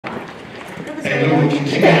And we will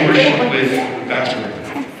continue worship with God's word.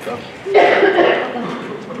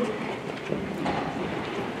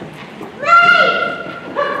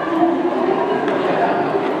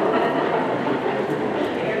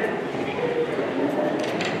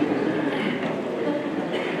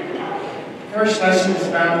 First lesson is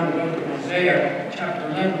found in the book of Hosea, chapter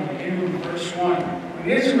 11, beginning with verse 1. When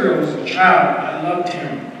Israel was a child, I loved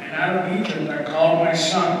him, and out of Egypt I called my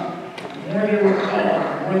son. The more they were called,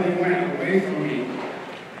 the more they went away from me.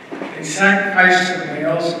 They sacrificed to the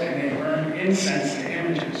Baals, and they burned incense to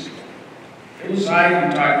images. It was I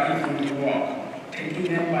who taught Ephraim to walk, taking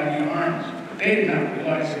them by the arms, but they did not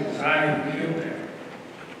realize it was I who healed them.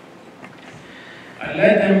 I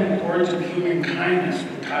led them with cords of human kindness,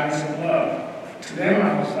 with ties of love. To them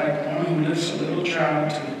I was like one who lifts a little child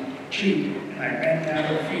to cheek, and I bent down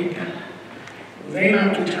to feed them. Will they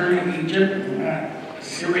not return to Egypt? Will not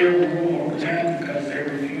Assyria rule over them because they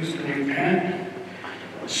refuse to repent?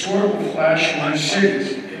 The sword will flash in their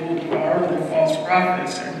cities. It will devour the false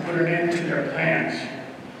prophets and put an end to their plans.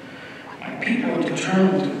 My people are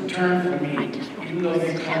determined to return from me, even though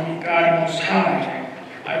they call me God Most High.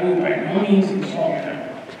 I will by no means exalt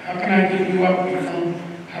them. How can I give you up, Ephraim?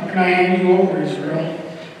 How can I hand you over, Israel?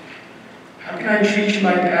 How can I treat you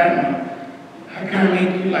like Admah? How can I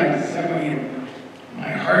make you like Zebulun?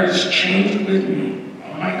 My heart is changed with me.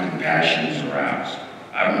 All my compassion is aroused.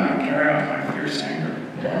 I will not carry out my fierce anger,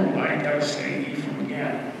 nor will I devastate Ephraim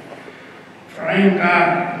again. For I am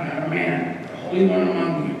God, and not a man, the Holy One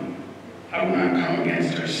among you. I will not come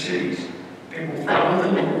against their cities. They will follow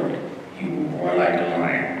the Lord. He will roar like a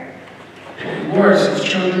lion. The roars his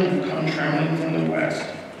children will come trembling from the west.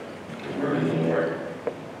 The word of the Lord.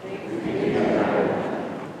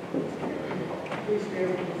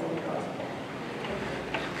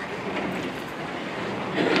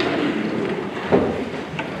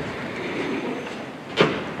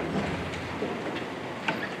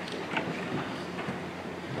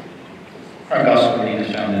 Our gospel reading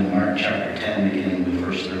is found in Mark chapter 10, beginning with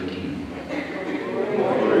verse 13.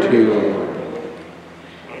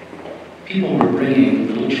 People were bringing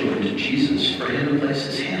little children to Jesus for him to place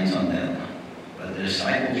his hands on them, but the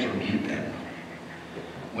disciples rebuked them.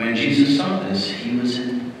 When Jesus saw this, he was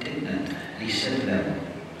indignant, and he said to them,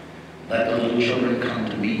 "Let the little children come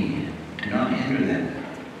to me. Do not hinder them,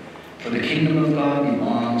 for the kingdom of God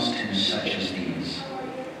belongs to such as these.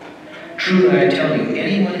 Truly I tell you,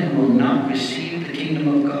 anyone who will not receive the kingdom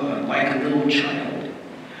of God like a little child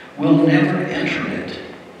will never enter it."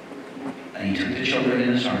 And he took the children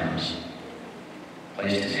in his arms,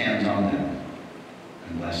 placed his hands on them,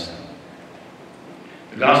 and blessed them.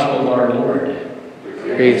 The gospel of our Lord.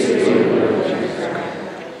 Praise to you, Lord Jesus Christ.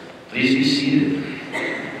 Please be seated.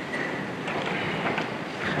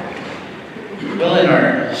 Well, in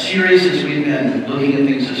our series, as we've been looking at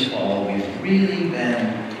things this fall, we've really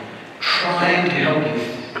been trying to help you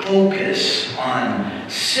focus on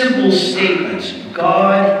simple statements.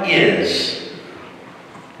 God is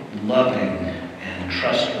loving and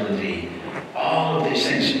trustworthy. All of these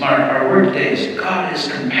things. Our word today is God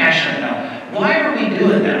is compassionate. Now, why are we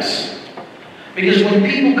doing this? Because when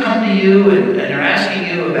people come to you and they're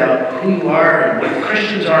asking you about who you are and what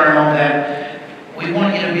Christians are and all that, we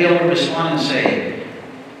want you to be able to respond and say,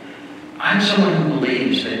 I'm someone who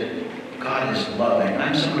believes that God is loving.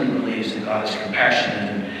 I'm someone who believes that God is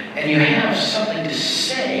compassionate. And you have something to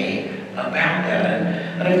say about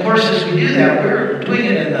that. And of course, as we do that, we're doing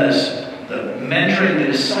it in the mentoring,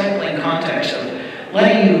 the discipling context of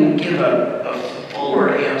letting you give a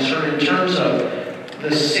fuller answer in terms of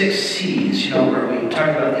the 6 C's, where we talk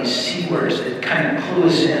about these C words that kind of clue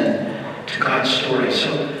us in to God's story.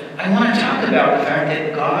 So I want to talk about the fact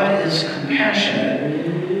that God is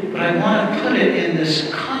compassionate, but I want to put it in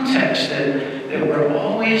this context that we're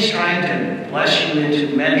always trying to bless you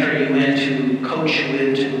into, mentor you into, coach you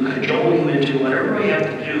into, cajole you into, whatever we have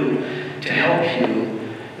to do to help you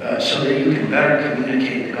so that you can better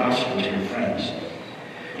communicate the gospel to your friends.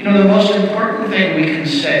 The most important thing we can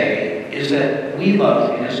say is that we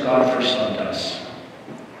love because God first loved us.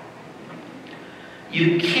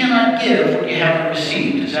 You cannot give what you haven't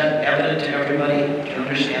received. Is that evident to everybody? Do you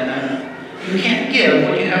understand that? You can't give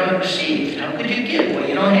what you haven't received. How could you give what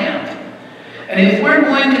you don't have? And if we're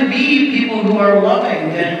going to be people who are loving,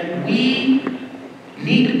 then we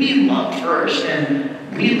need to be loved first. And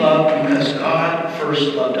we love because God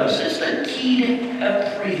first loved us. It's the key to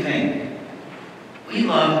everything. We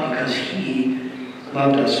love because He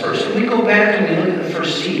loved us first. If we go back and we look at the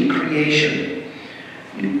first C, creation,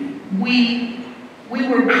 we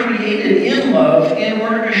were created in love in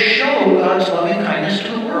order to show God's loving kindness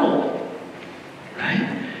to the world. Right?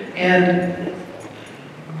 And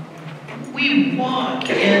we walk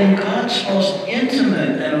in God's most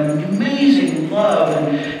intimate and amazing love.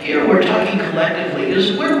 And here we're talking collectively,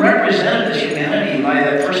 because we're represented as humanity by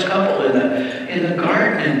that first couple in the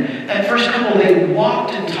garden. And that first couple, they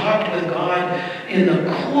walked and talked with God in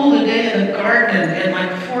the cool of the day in the garden. And like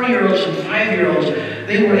 4-year-olds and 5-year-olds,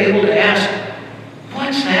 they were able to ask,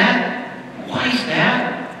 "What's that? Why is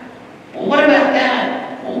that? Well, what about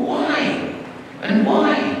that? Well, why? And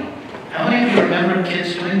why?" How many of you remember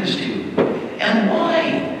kids doing this to you? And why?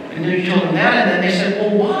 And then you told them that, and then they said,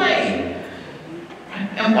 "Well, why?"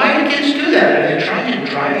 And why do kids do that? Are they trying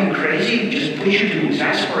to drive you crazy, just push you to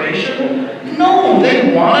exasperation? No,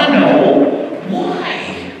 they want to know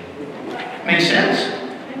why. Make sense?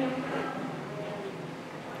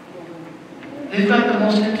 They've got the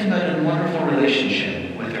most intimate and wonderful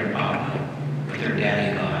relationship with their Papa, with their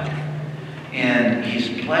Daddy God. And He's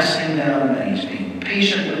blessing them, and He's being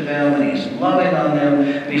patient with them, and He's loving on them,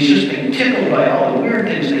 and He's just being tickled by all the weird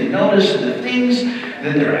things they notice and the things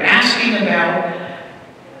that they're asking about.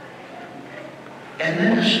 And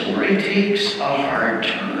then the story takes a hard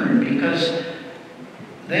turn, because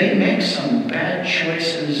they make some bad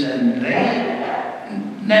choices, and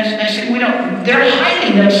next thing we know, they're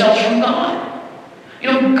hiding themselves from God. You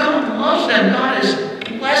know, God loves them. God is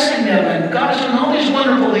blessing them, and God is doing all these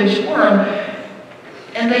wonderful things for them,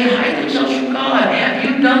 and they hide themselves from God. Have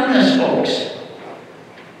you done this, folks?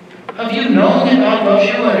 Have you known that God loves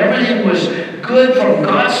you and everything was good from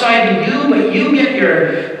God's side to you, but you get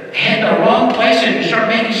your head in the wrong place and you start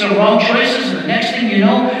making some wrong choices, and the next thing you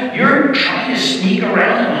know, you're trying to sneak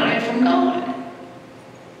around and hide from God?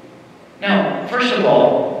 Now, first of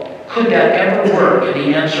all, could that ever work? And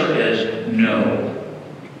the answer is no.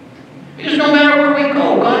 Because no matter where we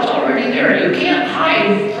go, God's already there. You can't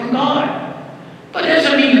hide from God. But that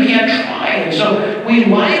doesn't mean you can't try. And so we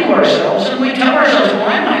lie to ourselves and we tell ourselves, "Well,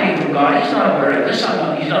 I'm hiding from God. He's not aware of this.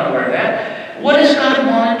 He's not aware of that." What does God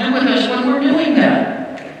want to do with us when we're doing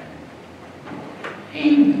that?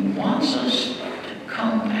 He wants us to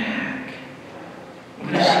come back.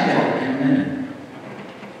 We're going to see that in a minute.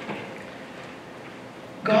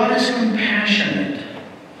 God is compassionate.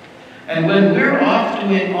 And when we're off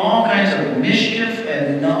doing all kinds of mischief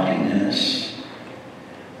and naughtiness,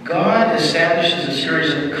 God establishes a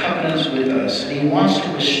series of covenants with us, and He wants to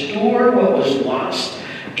restore what was lost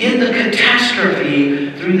in the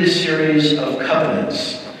catastrophe through this series of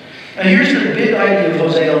covenants. And here's the big idea of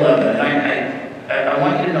Hosea 11. I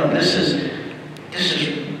want you to know this is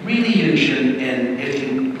really huge, and if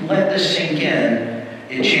you let this sink in,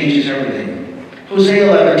 it changes everything. Hosea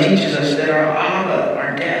 11 teaches us that our Abba,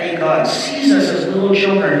 our Daddy God, sees us as little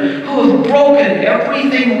children who have broken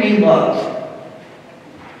everything we love.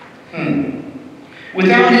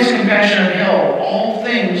 Without His compassion and help, all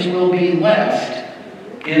things will be left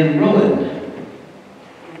in ruin.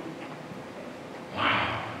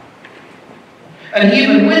 Wow. And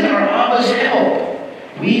even with our Abba's help,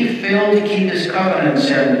 we fail to keep His covenants,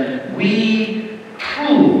 and we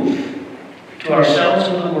prove to ourselves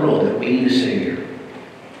and the world that we need a Savior.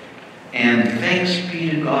 And thanks be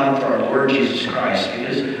to God for our Lord Jesus Christ,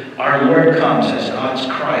 because our Lord comes as God's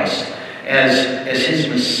Christ, as His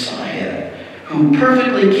Messiah, who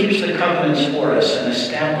perfectly keeps the covenants for us and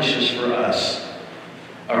establishes for us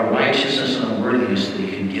a righteousness and a worthiness that He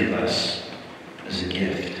can give us as a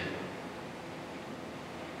gift.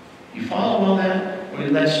 You follow all that?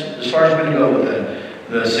 That's as far as we're going to go with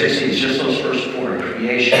the 60s, just those first 4: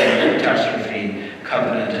 creation, catastrophe,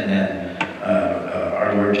 covenant, and then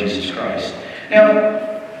our Lord Jesus Christ.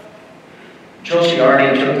 Now, Josie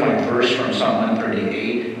already took my verse from Psalm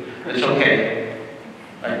 138. It's okay.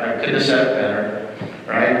 I could have said it better.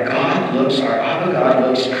 Right? Our Abba God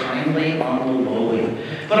looks kindly on the lowly.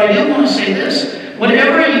 But I do want to say this.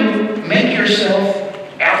 Whenever you make yourself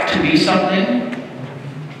out to be something,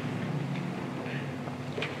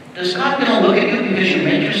 is God going to look at you because you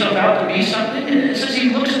make yourself out to be something? It says He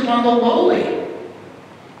looks upon the lowly.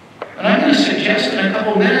 And I'm going to suggest in a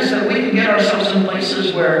couple minutes that we can get ourselves in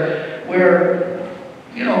places where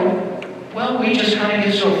we just kind of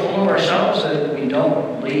get so full of ourselves that we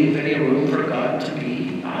don't leave any room for God to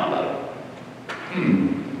be Abba.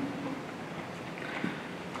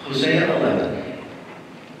 Hosea 11.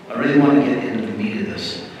 I really want to get into the meat of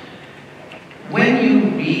this. When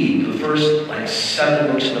you read the first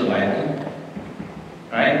 7 books of the Bible,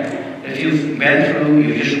 right? If you've been through,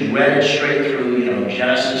 you've just read it straight through,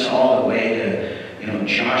 Genesis all the way to,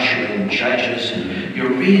 Joshua and Judges, and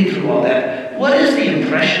you're reading through all that, what is the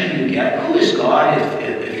impression you get? Who is God,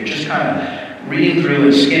 if you're just kind of reading through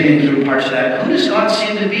and skimming through parts of that, who does God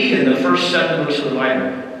seem to be in the first 7 books of the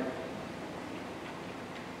Bible?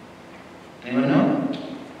 Anyone know?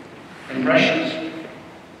 Impressions?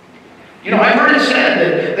 You know, I've heard it said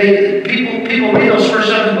that people read those first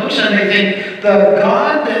 7 books and they think the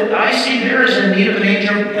God that I see there is in need of an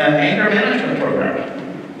anger management program.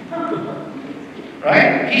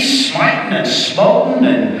 Right? He's smiting and smoting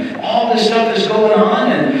and all this stuff is going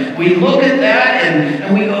on, and we look at that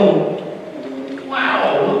and we go,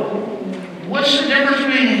 wow, what's the difference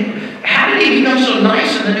between, how did he become so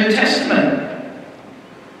nice in the New Testament?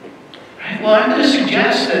 Right? Well, I'm going to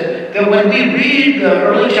suggest that when we read the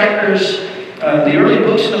early chapters, the early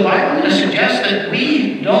books of the Bible, I'm going to suggest that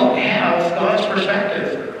we don't have God's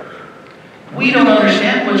perspective. We don't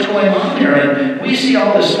understand what's going on there, and we see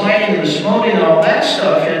all the smiting and the smoting and all that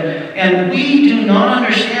stuff, and we do not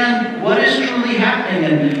understand what is truly happening.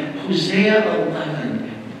 And Hosea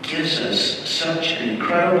 11 gives us such an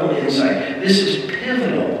incredible insight. This is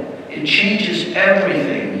pivotal. It changes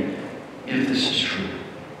everything if this is true.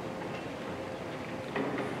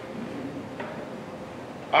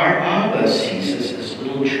 Our Abba sees us as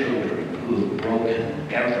little children who have broken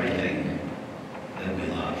everything that we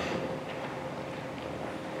love.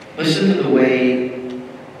 Listen to the way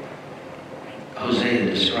Hosea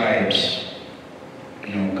describes,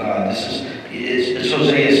 God. It's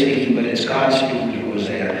Hosea speaking, but it's God speaking through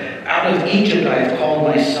Hosea. Out of Egypt I have called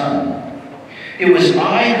my son. It was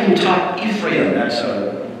I who taught Ephraim. That's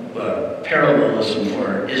a parallelism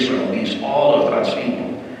for Israel. It means all of God's people.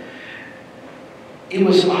 It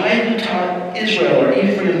was I who taught Israel, or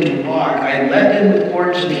Ephraim, to walk. I led them with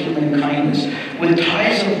cords of human kindness, with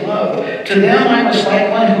ties of love. To them I was like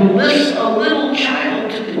one who lifts a little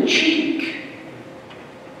child to the cheek.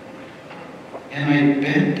 And I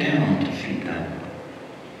bent down to feed them.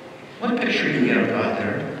 What picture do you get of God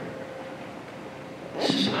there? This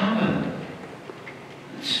is Abba.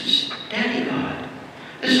 This is Daddy God.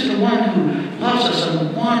 This is the one who loves us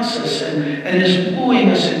and wants us and is wooing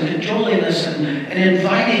us and cajoling us and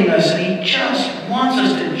inviting us. And he just wants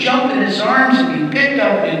us to jump in his arms and be picked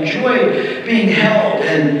up and enjoy being held.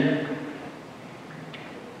 And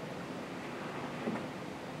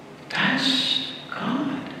that's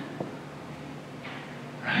God.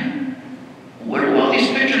 Right? Where do all these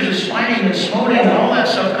pictures of smiting and smoting and all that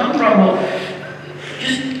stuff come from? Well,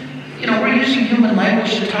 just, we're using human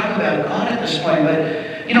language to talk about God at this point, but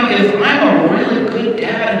if I'm a really good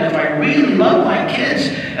dad and if I really love my kids,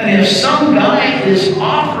 and if some guy is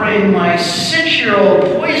offering my 6-year-old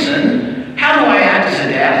poison, how do I act as a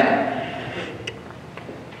dad?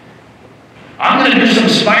 I'm going to do some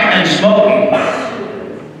smiting and smoking.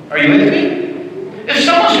 Are you with me? If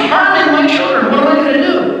someone's harming my children, what am I going to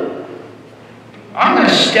do? I'm going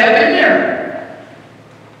to step in there.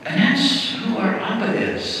 And that's who our Abba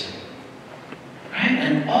is. Right?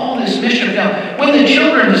 And all this mission. Now, when the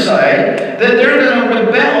children decide that they're going to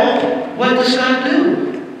rebel, what does God do?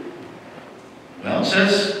 Well, it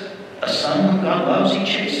says, a son whom God loves, he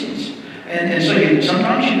chastens. And so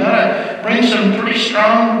sometimes you've got to bring some pretty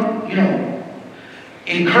strong,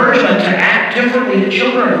 encouragement to act differently to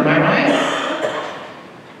children. Am I right?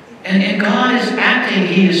 And God is acting.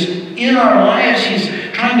 He is in our lives. He's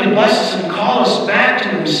trying to bless us and call us back to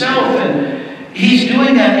himself. And he's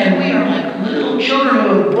doing that, and we are like little children who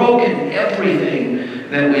have broken everything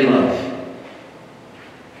that we love.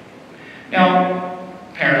 Now,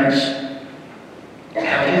 parents,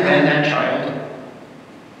 have you been that child?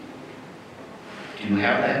 Do you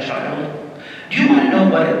have that child? Do you want to know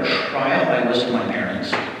what a trial I was to my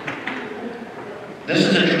parents? This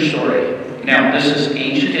is a true story. Now, this is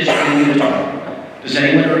ancient history in Utah. Does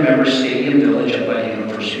anyone remember Stadium Village up by the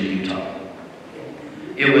University of Utah?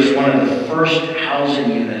 It was one of the first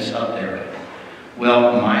housing units up there.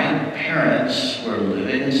 Well, my parents were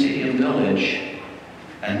living in Stadium Village,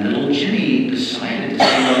 and little Jimmy decided to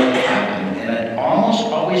see what would happen. And it almost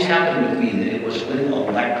always happened with me that it was with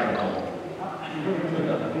electrical.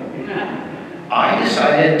 I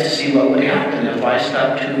decided to see what would happen if I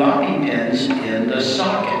stuck 2 bobby pins in the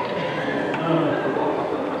socket.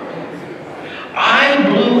 I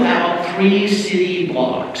blew out 3 city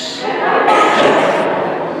blocks.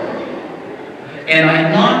 And I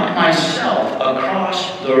knocked myself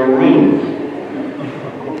across the room.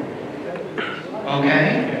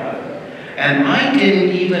 Okay? And I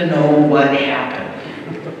didn't even know what happened.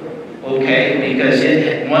 Okay? Because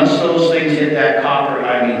once those things hit that copper,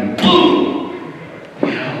 boom!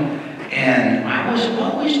 And I was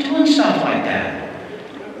always doing stuff like that.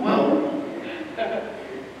 Well,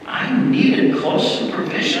 I needed close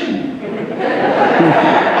supervision.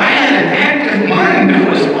 I had an active mind. There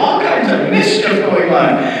was all kinds of mischief going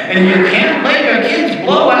on. And you can't let your kids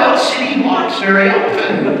blow out city blocks very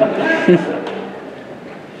often.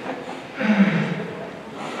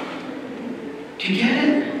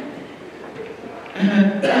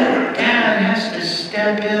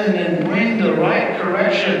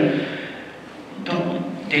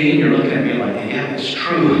 Dean, you're looking at me like, yeah, it's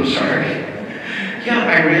true, I'm sorry. Yeah,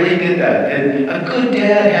 I really did that. And a good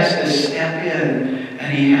dad has to step in,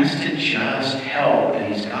 and he has to just help,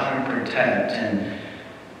 and he's got to protect. And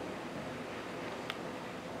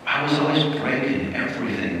I was always breaking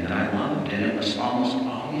everything that I loved, and it was almost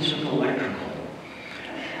always with electrical.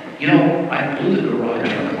 You know, I blew the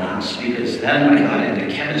garage up once because then I got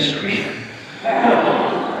into chemistry.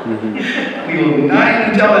 We will not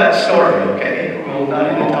even tell that story, okay? We will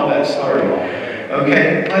not even tell that story,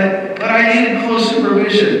 okay? But I needed close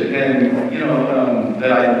supervision, and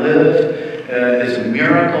that I lived is a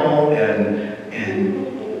miracle,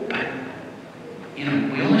 but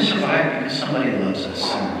we only survive because somebody loves us,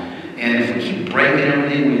 and if we keep breaking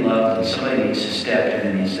everything we love, then somebody needs to step in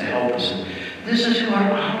and needs to help us. And this is who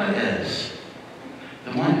our Abba is.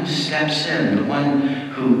 The one who steps in, the one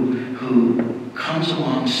who comes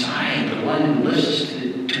alongside, the one who lifts us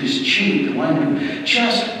to his cheek, the one who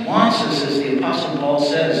just wants us, as the Apostle Paul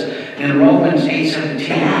says in Romans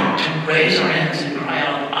 8:17, to raise our hands and cry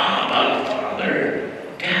out, Abba, Father,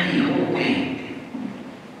 Daddy, hold me.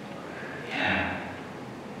 Yeah.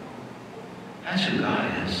 That's who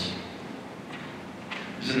God is.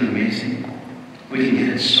 Isn't it amazing? We can get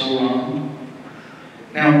it so wrong.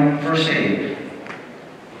 Now, verse 8.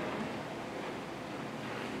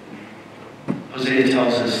 Hosea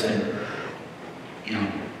tells us that,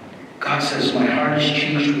 God says, my heart is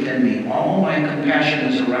changed within me. All my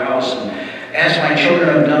compassion is aroused. And as my children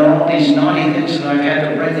have done all these naughty things, and I've had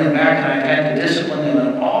to bring them back, and I've had to discipline them,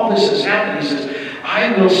 and all this has happened, he says,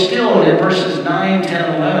 I will still, in verses 9,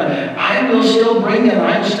 10, 11, I will still bring them.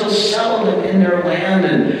 I will still settle them in their land.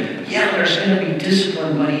 And yeah, there's going to be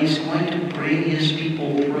discipline, but he's going to bring his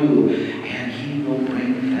people through, and he will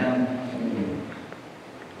bring them home.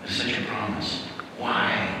 It's such a promise.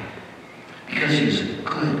 Why? Because he's a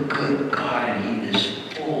good, good God, and he is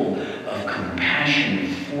full of compassion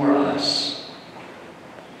for us.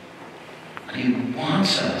 And he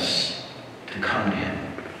wants us to come to him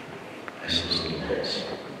as those little ones.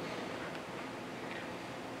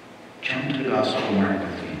 Jump to the Gospel of Mark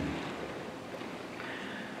with me.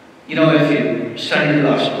 If you study the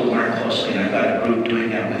Gospel of Mark closely, and I've got a group doing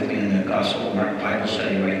that with me in the Gospel of Mark Bible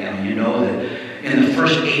study right now, you know that in the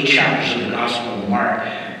first 8 chapters of the Gospel of Mark,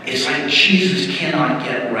 it's like Jesus cannot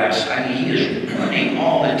get rest. I mean, he is running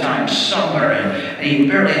all the time somewhere, and he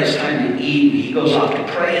barely has time to eat. He goes off to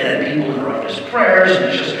pray, and then people interrupt his prayers, and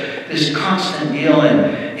it's just this constant deal.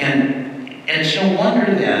 And it's no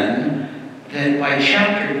wonder then that by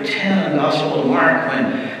chapter 10 of the Gospel of Mark,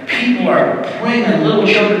 when people are bringing little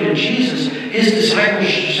children to Jesus, his disciples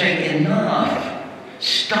are saying, enough,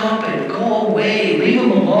 stop it, go away, leave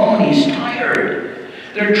him alone, he's tired.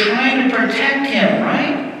 They're trying to protect him,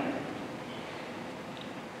 right?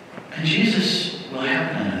 And Jesus will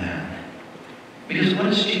have none of that. Because what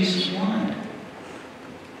does Jesus want?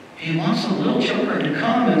 He wants the little children to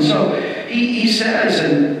come. And so he says,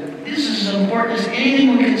 and this is as important as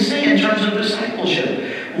anything we can say in terms of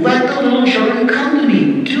discipleship, let the little children come to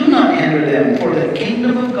me. Do not hinder them, for the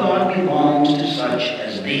kingdom of God belongs to such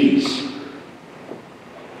as these.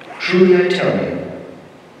 Truly I tell you,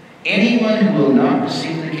 anyone who will not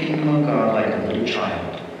receive the kingdom of God like a little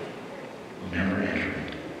child will never enter it.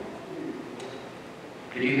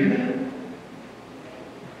 Did you hear that?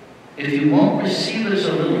 If you won't receive it as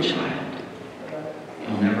a little child,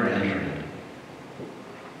 you'll never enter it.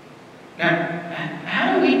 Now,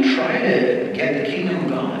 how do we try to get the kingdom of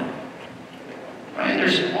God? Right?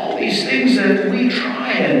 There's all these things that we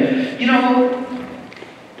try, and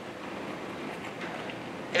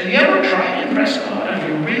have you ever tried to impress God? Have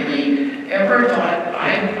you really ever thought,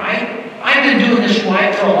 I've been doing this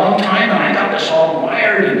right for a long time, and I got this all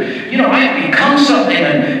wired, and I've become something,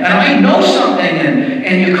 and I know something,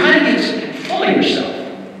 and you kind of get full of yourself.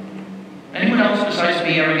 Anyone else besides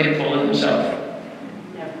me ever get full of himself?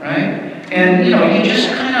 Right? And you just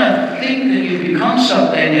kind of think that you've become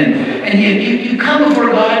something, and you come before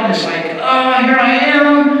God, and it's like, oh, here I am.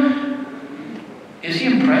 Is he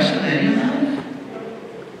impressed with any of that?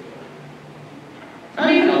 Not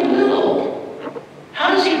even a little.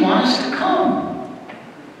 How does he want us to come?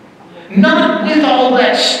 Not with all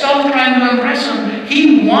that stuff trying to impress him.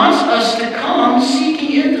 He wants us to come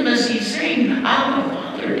seeking intimacy, saying, Abba,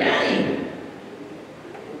 Father, Daddy.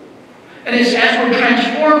 And it's as we're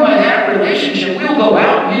transformed by that relationship, we'll go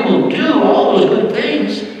out and we will do all those good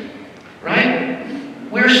things. Right?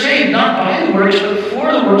 We're saved not by the works, but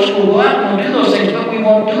for the works. We'll go out and we'll do those things, but we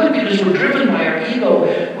won't do it because we're driven by our ego.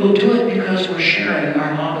 We'll do it because we're sharing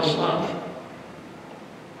our Abba's love.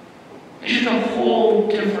 It's just a whole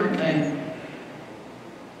different thing.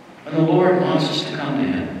 And the Lord wants us to come to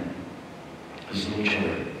him. as little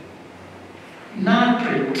children. Not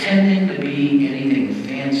pretending to be anything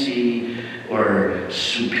fancy or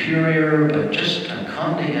superior, but just to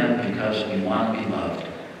come to Him because we want to be loved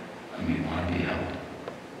and we want to be helped.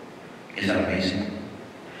 Isn't that amazing?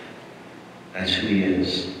 That's who He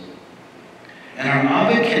is. And our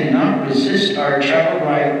Abba cannot resist our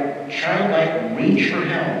childlike reach for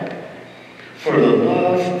help, for the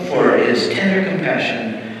love, for His tender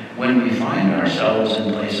compassion when we find ourselves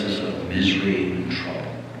in places of misery and trouble.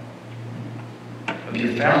 Have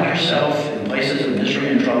you found yourself in places of misery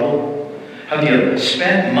and trouble? Have you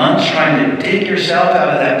spent months trying to dig yourself out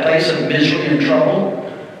of that place of misery and trouble?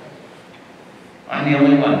 I'm the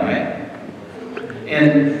only one, right?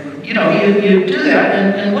 And, you do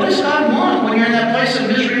that, and what does God want when you're in that place of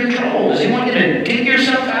misery and trouble? Does He want you to dig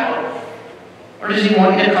yourself out? Or does He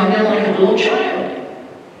want you to come in like a little child?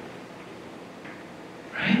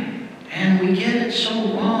 Right? And we get it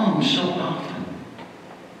so wrong so often.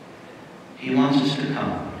 He wants us to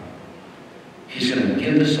come. He's going to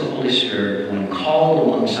give us the Holy Spirit when called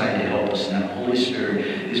alongside to help us. And that Holy Spirit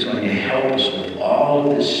is going to help us with all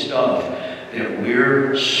of this stuff that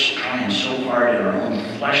we're trying so hard in our own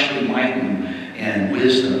fleshly might and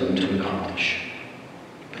wisdom to accomplish.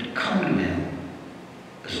 But come to Him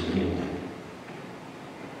as a little one.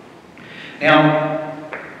 Now,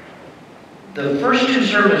 the first two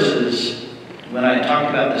services, when I talked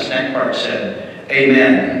about this next part, said,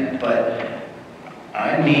 Amen, but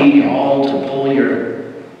I need you all to pull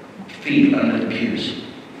your feet under the pews.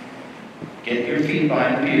 Get your feet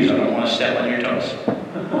behind the pews. I don't want to step on your toes.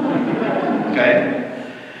 Okay?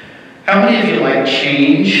 How many of you like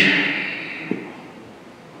change?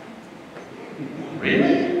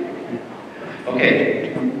 Really?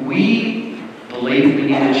 Okay, we believe we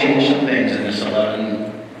need to change some things in this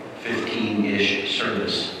 11:15-ish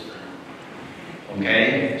service.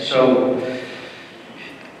 Okay? So,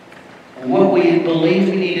 what we believe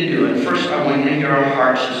we need to do, and first I want you to hear our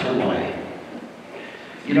hearts as to why.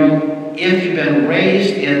 If you've been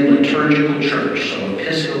raised in liturgical church, so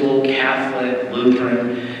Episcopal, Catholic,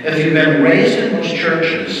 Lutheran, if you've been raised in those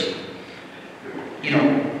churches,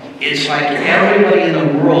 it's like everybody in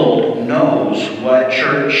the world knows what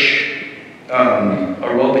church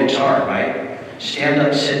aerobics are, right? Stand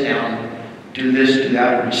up, sit down, do this, do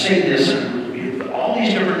that, or say this, all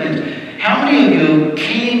these different things. How many of you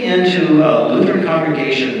came into a Lutheran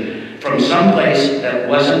congregation from someplace that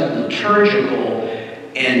wasn't liturgical,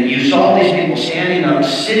 and you saw these people standing up,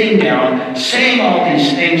 sitting down, saying all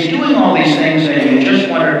these things, doing all these things, and you just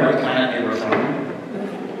wondered what planet they were from?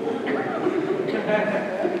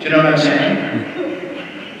 Do you know what I'm saying?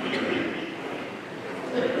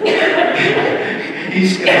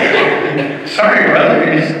 Sorry, brother,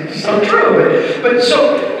 it's so true. But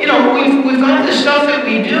so, we've got this stuff that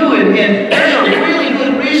we do, and there's a really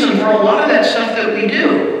good reason for a lot of that stuff that we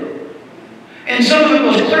do. And some of it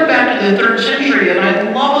goes clear back to the 3rd century, and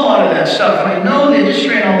I love a lot of that stuff, and I know the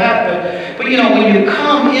history and all that, but when you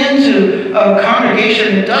come into a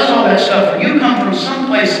congregation that does all that stuff, or you come from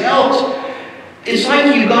someplace else, it's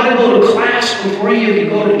like you got to go to class before you can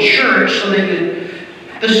go to church, so that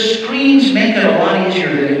the screens make it a lot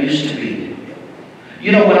easier than it used to be.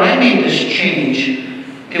 When I made this change,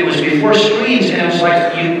 it was before screens, and it was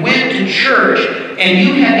like you went to church, and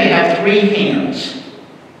you had to have 3 hands.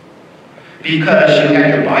 Because you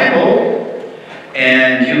had your Bible,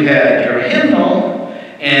 and you had your hymnal,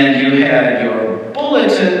 and you had your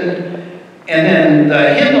bulletin, and then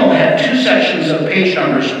the hymnal had 2 sections of page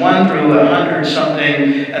numbers, 1 through 100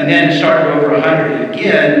 something, and then it started over 100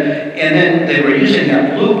 again, and then they were using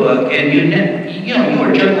that blue book, and you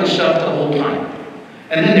were juggling stuff the whole time.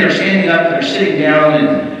 And then they're standing up, and they're sitting down,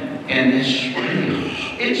 and it's really,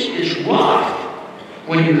 it's rough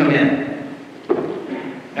when you come in.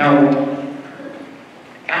 Now,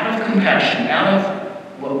 out of compassion, out of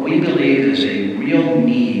what we believe is a real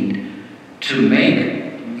need to make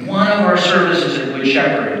one of our services at Good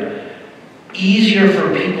Shepherd easier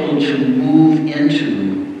for people to move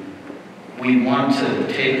into, we want to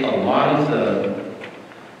take a lot of the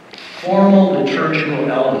formal liturgical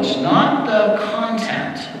elements, not the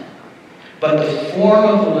content, but the form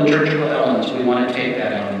of the liturgical elements. We want to take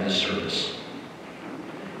that out of this service.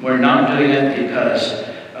 We're not doing it because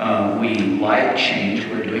we like change.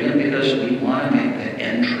 We're doing it because we want to make the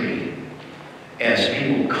entry as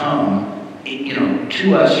people come,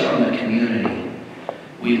 to us from the community.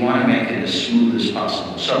 We want to make it as smooth as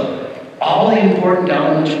possible. So all the important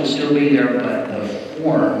elements will still be there, but the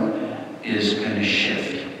form is going to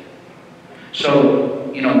shift.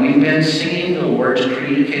 So, we've been singing the Lord's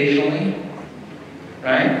Creed occasionally,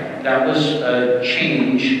 right? That was a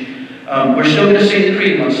change. We're still going to say the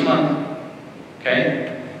creed once a month. Okay?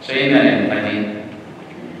 Say amen, Eileen.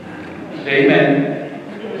 Say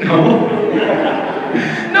amen. No?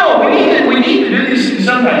 No, we need to do these things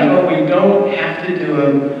sometimes, but we don't have to do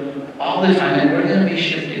them all the time, and we're going to be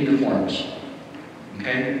shifting the forms.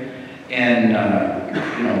 Okay? And,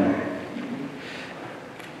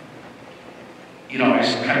 I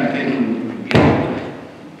was kind of thinking,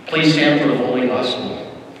 please stand for the Holy Gospel.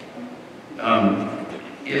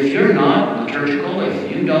 If you're not liturgical,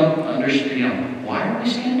 if you don't understand, why are we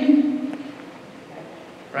standing?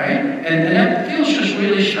 Right? And that feels just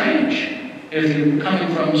really strange if you're coming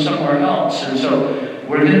from somewhere else. And so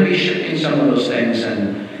we're going to be shifting some of those things.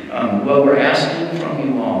 And what we're asking from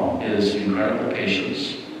you all is incredible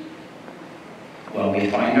patience. While we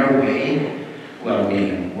find our way, while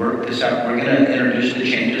we work this out, we're going to introduce the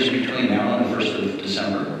changes between now and the 1st of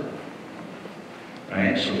December.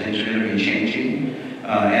 Right? So things are going to be changing.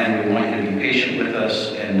 And we want you to be patient with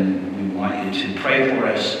us, and we want you to pray for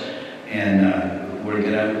us. And we're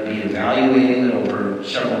going to be evaluating it over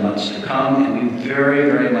several months to come, and we very,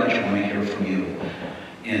 very much want to hear from you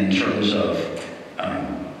in terms of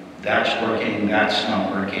that's working, that's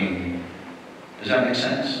not working. Does that make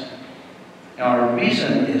sense? Now, our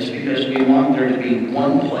reason is because we want there to be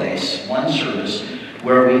one place, one service,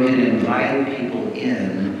 where we can invite people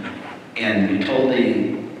in. And we told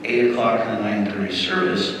the 8 o'clock and the 9:30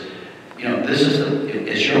 service, this is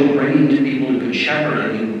as you're bringing to people a good shepherd,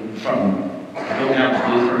 and you don't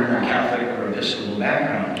have Lutheran or Catholic or Episcopal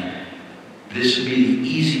background, this would be the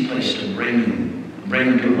easy place to bring them. Bring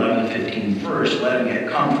them to 11:15 first, let them get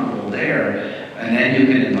comfortable there, and then you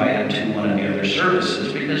can invite them to one of the other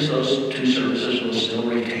services, because those 2 services will still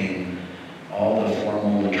retain all the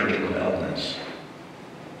formal liturgical elements.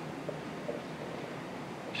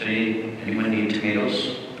 So anyone need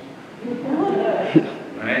tomatoes?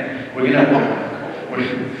 All right? We're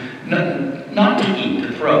not to eat,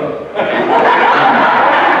 to throw.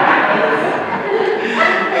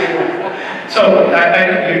 So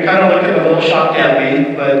you kind of looking a little shocked at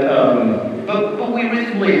me, but we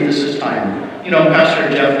really believe this is time. Pastor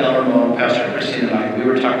Jeff Dellermo, Pastor Christine and I, we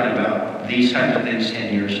were talking about these kinds of things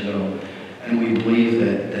 10 years ago, and we believe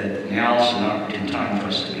that now is an opportune time for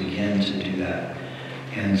us to begin to do that.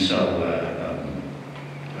 And so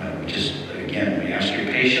we ask your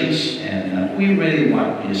patience, and we really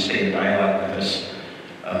want you to stay in dialogue with us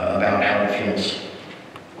about how it feels.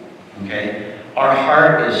 Okay? Our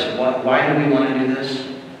heart is, why do we want to do this?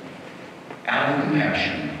 Out of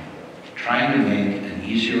compassion, trying to make an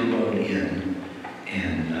easier road in,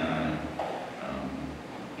 and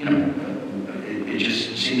it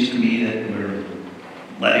just seems to me that we're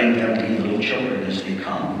letting them be little children as they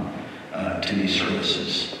come to these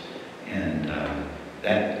services, and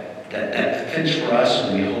that fits for us,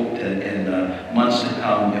 and we hope that in the months to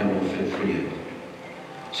come it will fit for you.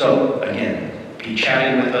 So again, be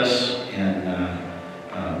chatting with us, and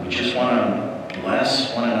we just want to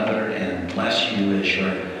bless one another and bless you as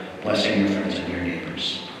you're blessing your friends and your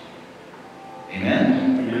neighbors.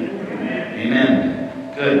 Amen? Amen.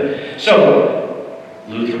 Amen. Good. So,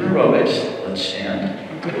 Lutheran aerobics, let's stand.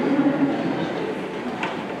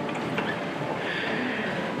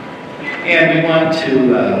 And we want to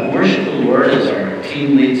worship the Lord as our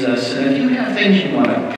team leads us. And if you have things you want to